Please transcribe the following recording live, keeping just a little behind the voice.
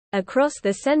Across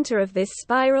the center of this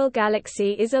spiral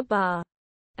galaxy is a bar.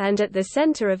 And at the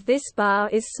center of this bar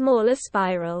is smaller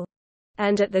spiral.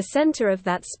 And at the center of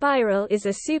that spiral is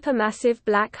a supermassive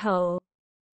black hole.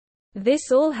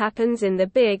 This all happens in the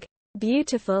big,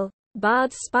 beautiful,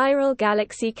 barred spiral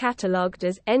galaxy catalogued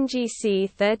as NGC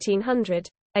 1300,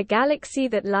 a galaxy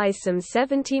that lies some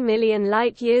 70 million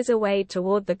light-years away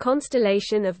toward the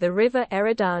constellation of the river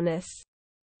Eridanus.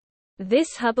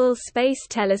 This Hubble Space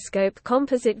Telescope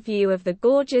composite view of the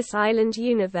gorgeous island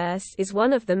universe is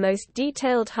one of the most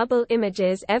detailed Hubble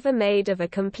images ever made of a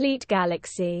complete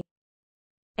galaxy.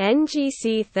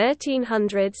 NGC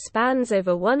 1300 spans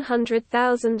over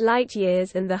 100,000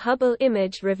 light-years, and the Hubble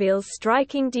image reveals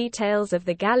striking details of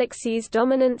the galaxy's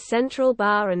dominant central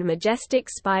bar and majestic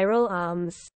spiral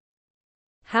arms.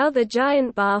 How the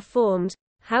giant bar formed,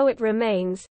 how it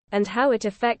remains, and how it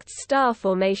affects star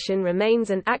formation remains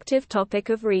an active topic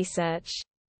of research.